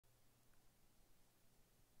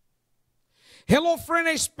Hello, friend,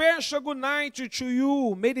 a special good night to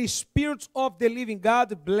you. May the Spirit of the living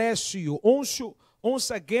God bless you.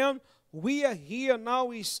 Once again, we are here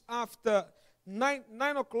now. Is after 9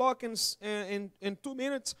 o'clock in 2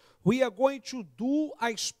 minutes. We are going to do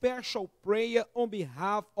a special prayer on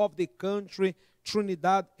behalf of the country,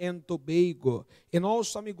 Trinidad and Tobago. And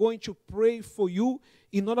also, I'm going to pray for you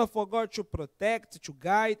in order for God to protect, to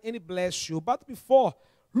guide, and bless you. But before,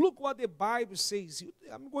 look what the Bible says.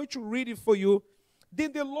 I'm going to read it for you.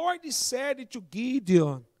 Then the Lord said to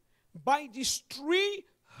Gideon, by these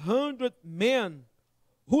 300 men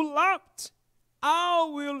who laughed, I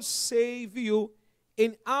will save you,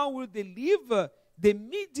 and I will deliver the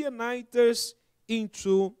Midianites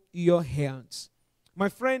into your hands. My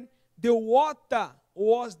friend, the water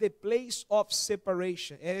was the place of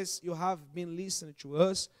separation. As you have been listening to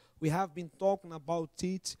us, we have been talking about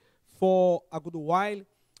it for a good while.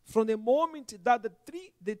 From the moment that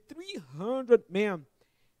the 300 men,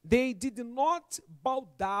 they did not bow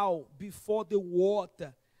down before the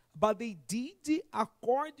water, but they did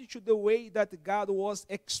according to the way that God was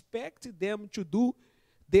expecting them to do.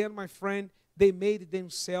 Then, my friend, they made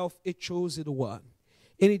themselves a chosen one.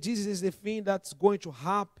 And this is the thing that's going to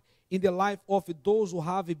happen in the life of those who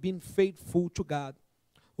have been faithful to God.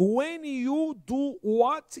 When you do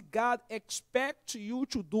what God expects you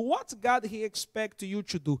to do, what God He expects you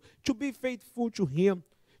to do, to be faithful to Him,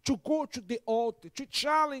 to go to the altar, to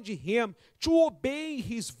challenge Him, to obey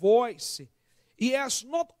His voice. Yes,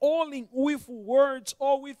 not only with words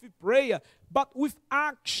or with prayer, but with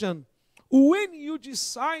action. When you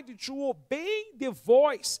decide to obey the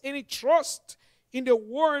voice and trust in the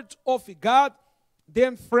word of God,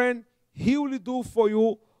 then, friend, He will do for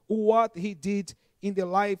you what He did in the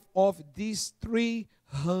life of these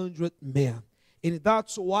 300 men. And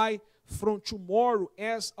that's why from tomorrow,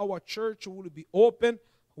 as our church will be open,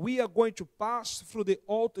 we are going to pass through the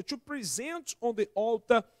altar to present on the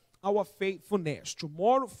altar our faithfulness.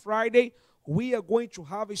 Tomorrow, Friday, we are going to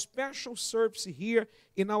have a special service here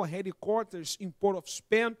in our headquarters in Port of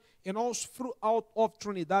Spain and also throughout of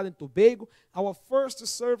Trinidad and Tobago. Our first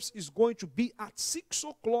service is going to be at 6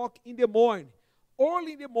 o'clock in the morning.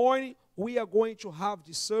 Early in the morning, we are going to have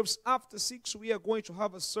the service. After 6, we are going to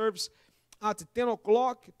have a service at 10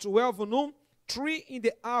 o'clock, 12 noon, 3 in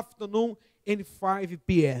the afternoon, and 5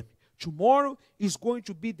 p.m. Tomorrow is going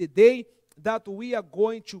to be the day that we are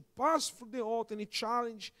going to pass through the altar and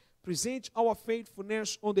challenge, present our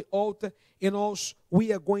faithfulness on the altar, and also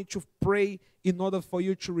we are going to pray in order for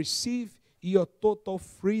you to receive your total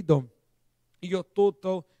freedom, your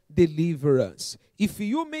total deliverance. If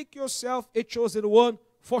you make yourself a chosen one,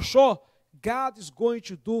 for sure, God is going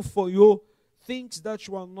to do for you things that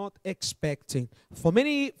you are not expecting. For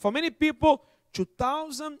many people,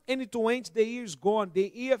 2020, the year is gone,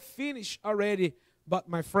 the year finished already. But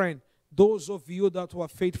my friend, those of you that are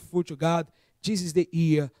faithful to God, this is the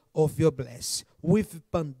year of your blessing. With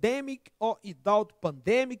pandemic or without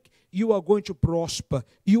pandemic, you are going to prosper.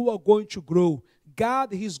 You are going to grow.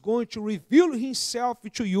 God is going to reveal Himself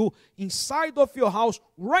to you inside of your house,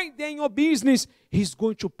 right there in your business. He's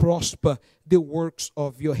going to prosper the works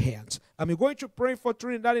of your hands. I'm going to pray for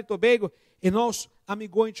Trinidad and Tobago, and also I'm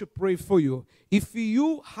going to pray for you. If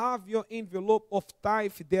you have your envelope of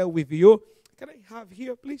tithe there with you, can I have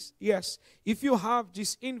here, please? Yes. If you have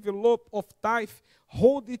this envelope of tithe,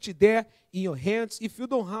 hold it there in your hands. If you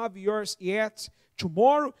don't have yours yet,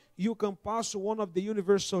 tomorrow you can pass to one of the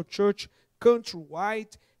Universal Church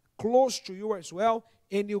countrywide, close to you as well,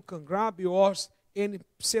 and you can grab yours and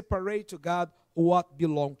separate to God what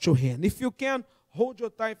belongs to Him. If you can, hold your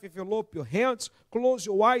tithe envelope, your hands, close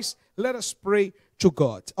your eyes, let us pray to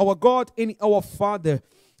God. Our God and our Father,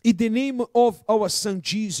 in the name of our Son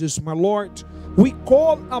Jesus, my Lord, we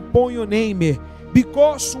call upon your name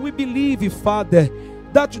because we believe, Father,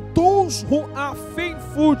 that those who are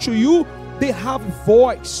faithful to you, they have a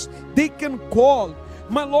voice, they can call,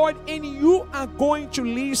 my Lord, and you are going to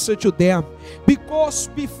listen to them, because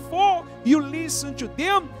before you listen to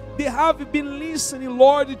them, they have been listening,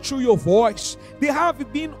 Lord, to your voice. They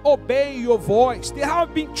have been obeying your voice. They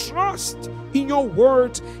have been trust in your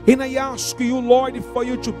word. And I ask you, Lord, for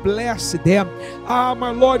you to bless them.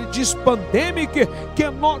 My Lord, this pandemic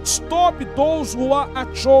cannot stop those who are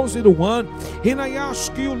a chosen one. And I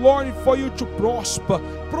ask you, Lord, for you to prosper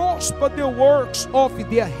the works of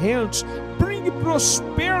their hands. Bring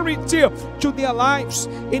prosperity to their lives.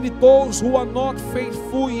 And those who are not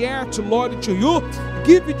faithful yet, Lord, to you,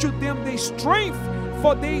 give it to them the strength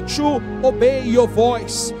for they to obey your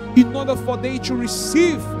voice, in order for they to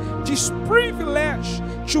receive this privilege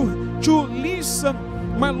to listen,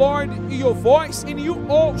 my Lord, your voice, and you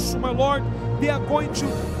also, my Lord, they are going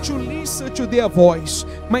to listen to their voice.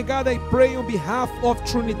 My God, I pray on behalf of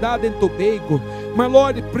Trinidad and Tobago. My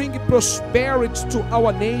Lord, bring prosperity to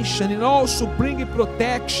our nation and also bring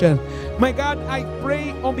protection. My God, I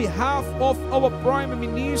pray on behalf of our Prime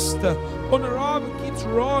Minister, Honorable Keith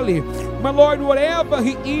Rowley. My Lord, whatever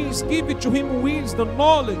he is, give it to him wisdom,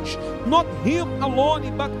 knowledge, not him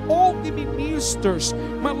alone, but all the ministers.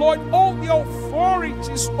 My Lord, all the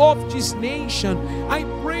authorities of this nation. I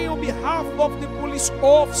pray on behalf of the police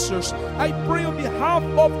officers. I pray on behalf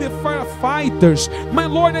of the firefighters. My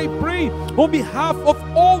Lord, I pray on behalf of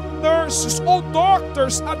all nurses, all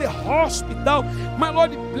doctors at the hospital. My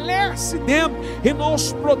Lord, bless them and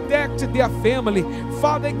also protect their family.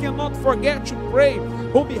 Father, I cannot forget to pray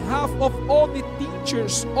on behalf of all the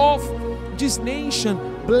teachers of this nation.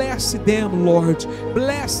 Bless them, Lord.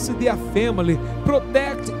 Bless their family.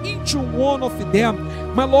 Protect each one of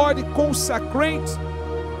them. My Lord, consecrate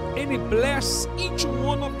and bless each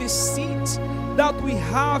one of the seats that we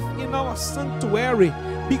have in our sanctuary,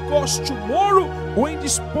 because tomorrow when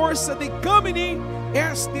this person they coming in,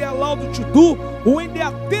 as they are allowed to do, when they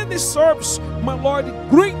attend the service, my Lord,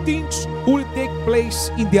 great things will take place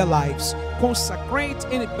in their lives. Consecrate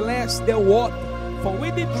and bless their water, for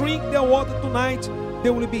when they drink their water tonight, they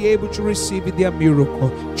will be able to receive their miracle.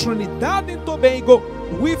 Trinidad and Tobago,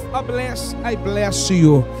 with a bless, I bless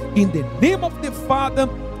you in the name of the Father,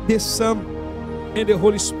 the Son, and the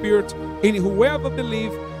Holy Spirit. And whoever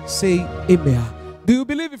believes, say amen. Do you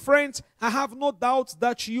believe it, friends? I have no doubt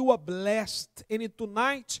that you are blessed. And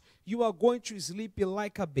tonight, you are going to sleep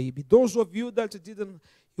like a baby. Those of you that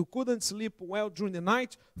you couldn't sleep well during the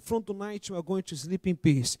night, from tonight you are going to sleep in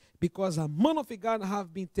peace. Because a man of God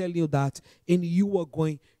have been telling you that, and you are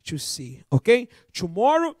going to see. Okay?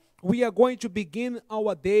 Tomorrow, we are going to begin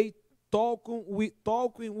our day talking with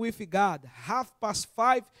God.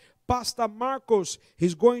 5:30. Pastor Marcos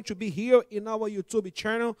is going to be here in our YouTube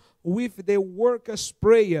channel with the workers'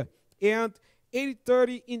 prayer. And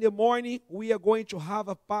 8:30 in the morning, we are going to have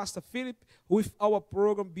a Pastor Philip with our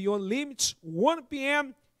program Beyond Limits. 1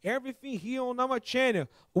 p.m., everything here on our channel.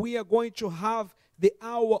 We are going to have the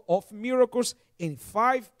Hour of Miracles. And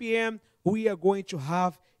 5 p.m., we are going to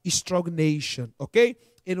have Strong Nation. Okay?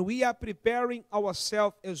 And we are preparing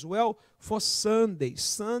ourselves as well for Sunday.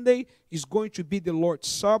 Sunday is going to be the Lord's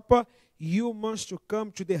Supper. You must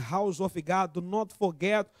come to the house of God. Do not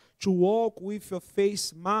forget to walk with your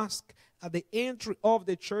face mask. At the entry of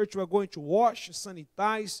the church, we are going to wash,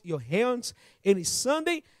 sanitize your hands. And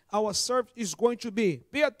Sunday, our service is going to be,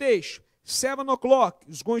 pay attention, 7 o'clock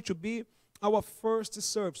is going to be our first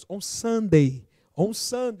service on Sunday. On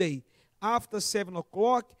Sunday, after 7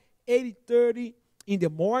 o'clock, 8:30 in the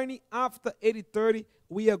morning. After 8:30,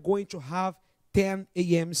 we are going to have 10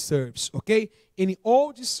 a.m. service, okay? In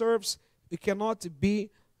all the service, it cannot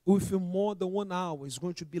be with more than 1 hour. It's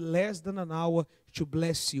going to be less than an hour to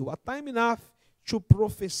bless you. A time enough to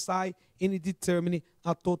prophesy and determine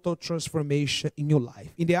a total transformation in your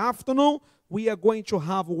life. In the afternoon, we are going to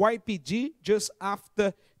have YPG just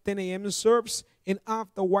after 10 a.m. service. And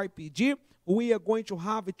after YPG, we are going to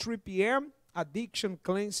have a 3 p.m. addiction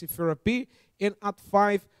cleansing therapy. And at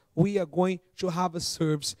 5, we are going to have a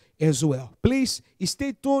service as well. Please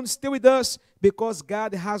stay tuned, stay with us, because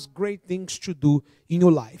God has great things to do in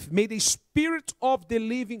your life. May the Spirit of the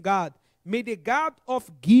living God, may the God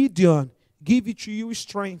of Gideon give it to you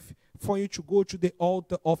strength for you to go to the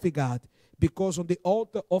altar of God. Because on the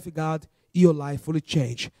altar of God, your life will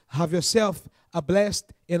change. Have yourself a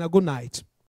blessed and a good night.